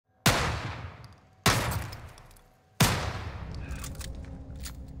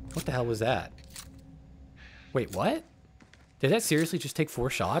What the hell was that? Wait, what? Did that seriously just take 4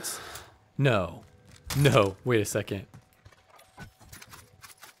 shots? No. No, wait a second.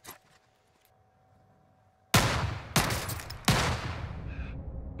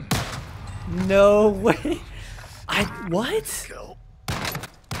 No way. What?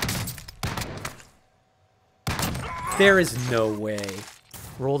 There is no way.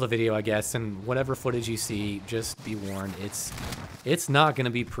 Roll the video, I guess, and whatever footage you see, just be warned, it's not gonna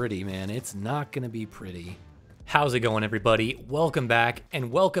be pretty, man. It's not gonna be pretty. How's it going, everybody? Welcome back,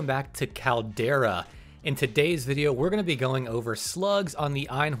 and welcome back to Caldera. In today's video, we're gonna be going over slugs on the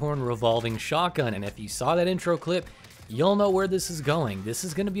Einhorn Revolving Shotgun, and if you saw that intro clip, you'll know where this is going. This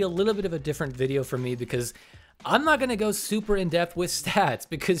is gonna be a little bit of a different video for me because I'm not gonna go super in-depth with stats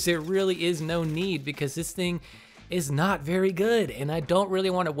because there really is no need, because this thing is not very good, and I don't really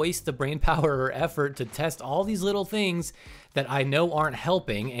want to waste the brain power or effort to test all these little things that I know aren't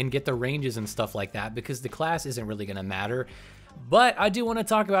helping and get the ranges and stuff like that, because the class isn't really going to matter. But I do want to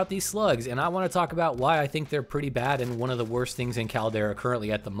talk about these slugs, and I want to talk about why I think they're pretty bad and one of the worst things in Caldera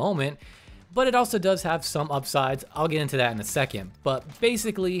currently at the moment. But it also does have some upsides. I'll get into that in a second. But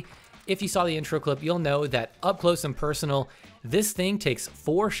basically, if you saw the intro clip, you'll know that up close and personal, this thing takes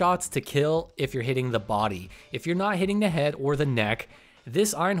 4 shots to kill if you're hitting the body. If you're not hitting the head or the neck,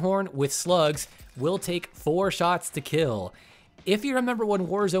 this Einhorn with slugs will take 4 shots to kill. If you remember when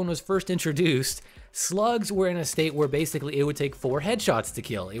Warzone was first introduced, slugs were in a state where basically it would take 4 headshots to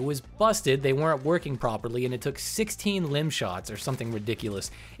kill. It was busted, they weren't working properly, and it took 16 limb shots or something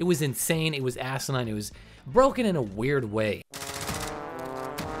ridiculous. It was insane, it was asinine, it was broken in a weird way.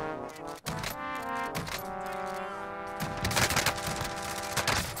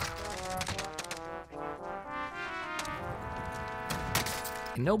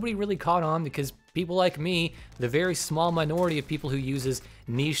 Nobody really caught on because people like me, the very small minority of people who uses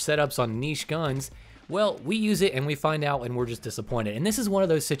niche setups on niche guns, well, we use it and we find out and we're just disappointed. And this is one of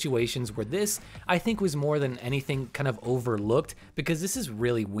those situations where this, I think, was more than anything kind of overlooked because this is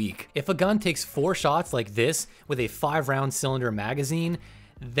really weak. If a gun takes 4 shots like this with a 5-round cylinder magazine,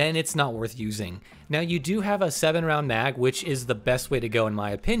 then it's not worth using. Now, you do have a 7-round mag, which is the best way to go in my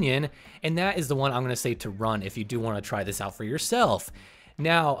opinion, and that is the one I'm gonna say to run if you do wanna try this out for yourself.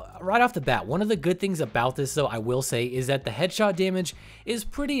 Now, right off the bat, one of the good things about this, though, I will say, is that the headshot damage is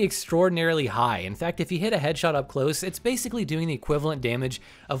pretty extraordinarily high. In fact, if you hit a headshot up close, it's basically doing the equivalent damage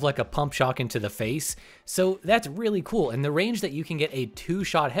of like a pump shock into the face. So that's really cool. And the range that you can get a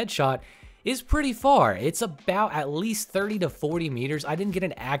 2-shot headshot is pretty far. It's about at least 30 to 40 meters. I didn't get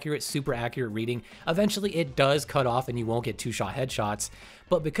an accurate, super accurate reading. Eventually it does cut off and you won't get 2-shot headshots,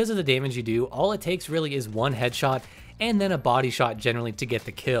 but because of the damage you do, all it takes really is 1 headshot and then a body shot generally to get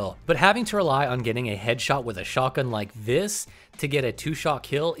the kill. But having to rely on getting a headshot with a shotgun like this to get a 2-shot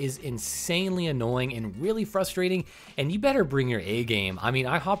kill is insanely annoying and really frustrating, and you better bring your A game. I mean,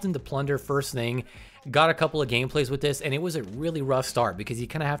 I hopped into Plunder first thing, got a couple of gameplays with this, and it was a really rough start because you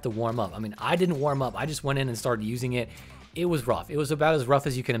kind of have to warm up. I mean, I didn't warm up, I just went in and started using it. It was rough. It was about as rough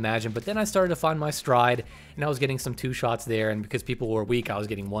as you can imagine, but then I started to find my stride, and I was getting some 2 shots there, and because people were weak, I was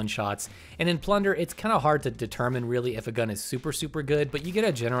getting 1 shots. And in Plunder, it's kind of hard to determine really if a gun is super, super good, but you get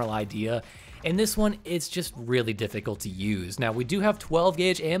a general idea. And this one, it's just really difficult to use. Now, we do have 12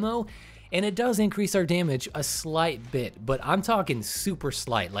 gauge ammo, and it does increase our damage a slight bit, but I'm talking super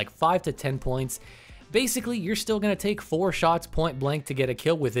slight, like 5 to 10 points. Basically, you're still going to take 4 shots point blank to get a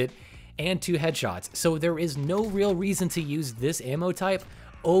kill with it, and 2 headshots. So there is no real reason to use this ammo type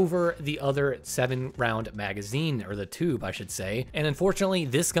over the other 7-round magazine, or the tube, I should say. And unfortunately,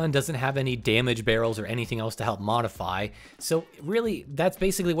 this gun doesn't have any damage barrels or anything else to help modify. So really, that's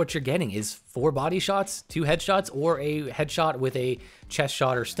basically what you're getting is 4 body shots, 2 headshots, or a headshot with a chest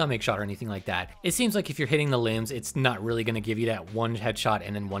shot or stomach shot or anything like that. It seems like if you're hitting the limbs, it's not really going to give you that 1 headshot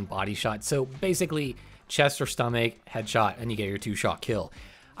and then 1 body shot. So basically, chest or stomach, headshot, and you get your 2-shot kill.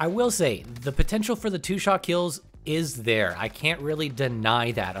 I will say, the potential for the 2-shot kills is there. I can't really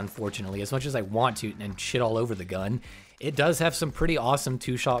deny that, unfortunately, as much as I want to and shit all over the gun. It does have some pretty awesome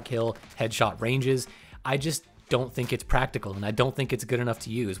 2-shot kill headshot ranges. I just don't think it's practical, and I don't think it's good enough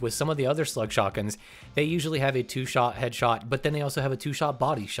to use. With some of the other slug shotguns, they usually have a 2-shot headshot, but then they also have a 2-shot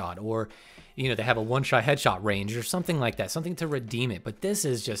body shot, or, you know, they have a 1-shot headshot range or something like that, something to redeem it. But this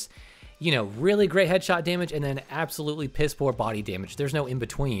is just, you know, really great headshot damage and then absolutely piss poor body damage. There's no in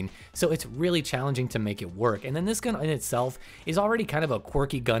between. So it's really challenging to make it work. And then this gun in itself is already kind of a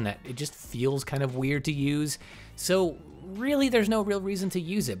quirky gun that it just feels kind of weird to use. So really there's no real reason to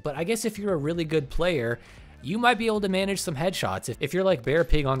use it. But I guess if you're a really good player, you might be able to manage some headshots. If you're like Bear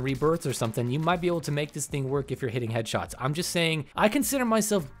Pig on Rebirth or something, you might be able to make this thing work if you're hitting headshots. I'm just saying, I consider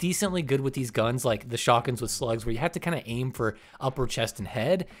myself decently good with these guns, like the shotguns with slugs, where you have to kind of aim for upper chest and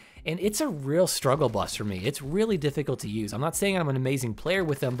head. And it's a real struggle bus for me. It's really difficult to use. I'm not saying I'm an amazing player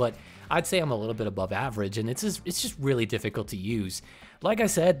with them, but I'd say I'm a little bit above average, and it's just really difficult to use. Like I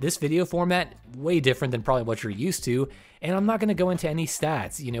said, this video format, way different than probably what you're used to, and I'm not gonna go into any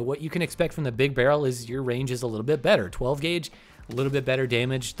stats. You know, what you can expect from the big barrel is your range is a little bit better. 12 gauge, a little bit better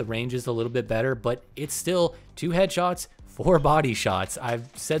damage, the range is a little bit better, but it's still 2 headshots, 4 body shots. I've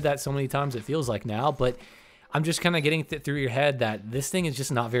said that so many times it feels like now, but I'm just kind of getting through your head that this thing is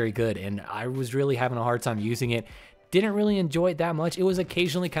just not very good, and I was really having a hard time using it. Didn't really enjoy it that much. It was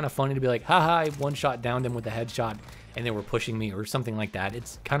occasionally kind of funny to be like, haha, I one-shot downed him with a headshot and they were pushing me or something like that.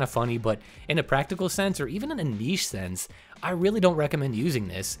 It's kind of funny, but in a practical sense or even in a niche sense, I really don't recommend using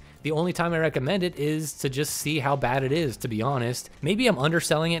this. The only time I recommend it is to just see how bad it is, to be honest. Maybe I'm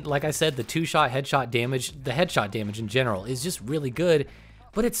underselling it. Like I said, the 2-shot headshot damage, the headshot damage in general is just really good,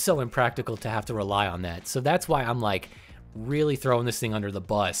 but it's so impractical to have to rely on that. So that's why I'm like really throwing this thing under the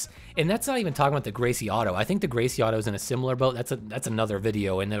bus. And that's not even talking about the Gracie Auto. I think the Gracie Auto is in a similar boat. That's another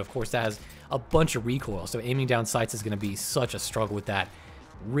video. And then of course that has a bunch of recoil. So aiming down sights is going to be such a struggle with that.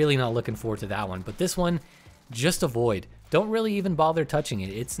 Really not looking forward to that one. But this one, just avoid. Don't really even bother touching it.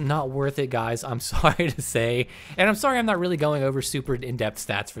 It's not worth it, guys. I'm sorry to say. And I'm sorry I'm not really going over super in-depth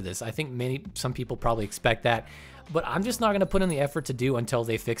stats for this. I think some people probably expect that, but I'm just not going to put in the effort to do until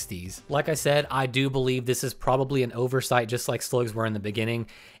they fix these. Like I said, I do believe this is probably an oversight, just like slugs were in the beginning.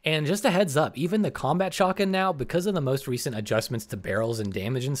 And just a heads up, even the combat shotgun now, because of the most recent adjustments to barrels and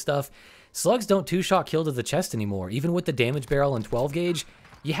damage and stuff, slugs don't 2-shot kill to the chest anymore. Even with the damage barrel and 12 gauge,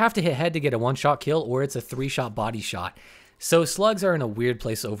 you have to hit head to get a 1-shot kill, or it's a 3-shot body shot. So slugs are in a weird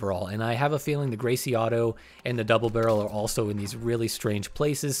place overall, and I have a feeling the Gracie Auto and the double barrel are also in these really strange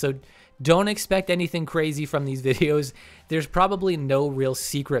places, so don't expect anything crazy from these videos. There's probably no real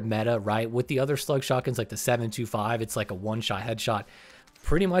secret meta, right? With the other slug shotguns like the 7.25, it's like a 1-shot headshot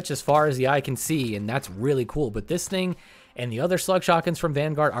pretty much as far as the eye can see, and that's really cool. But this thing and the other slug shotguns from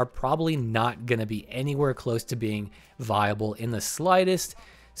Vanguard are probably not going to be anywhere close to being viable in the slightest.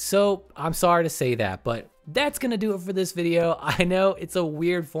 So I'm sorry to say that, but that's going to do it for this video. I know it's a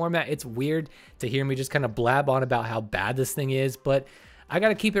weird format. It's weird to hear me just kind of blab on about how bad this thing is, but I got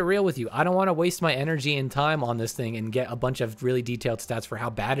to keep it real with you. I don't want to waste my energy and time on this thing and get a bunch of really detailed stats for how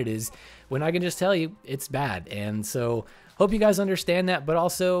bad it is when I can just tell you it's bad. And so hope you guys understand that, but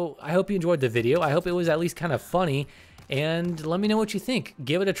also I hope you enjoyed the video. I hope it was at least kind of funny. And let me know what you think.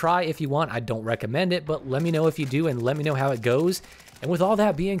 Give it a try if you want. I don't recommend it, but let me know if you do and let me know how it goes. And with all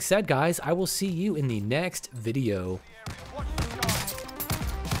that being said, guys, I will see you in the next video.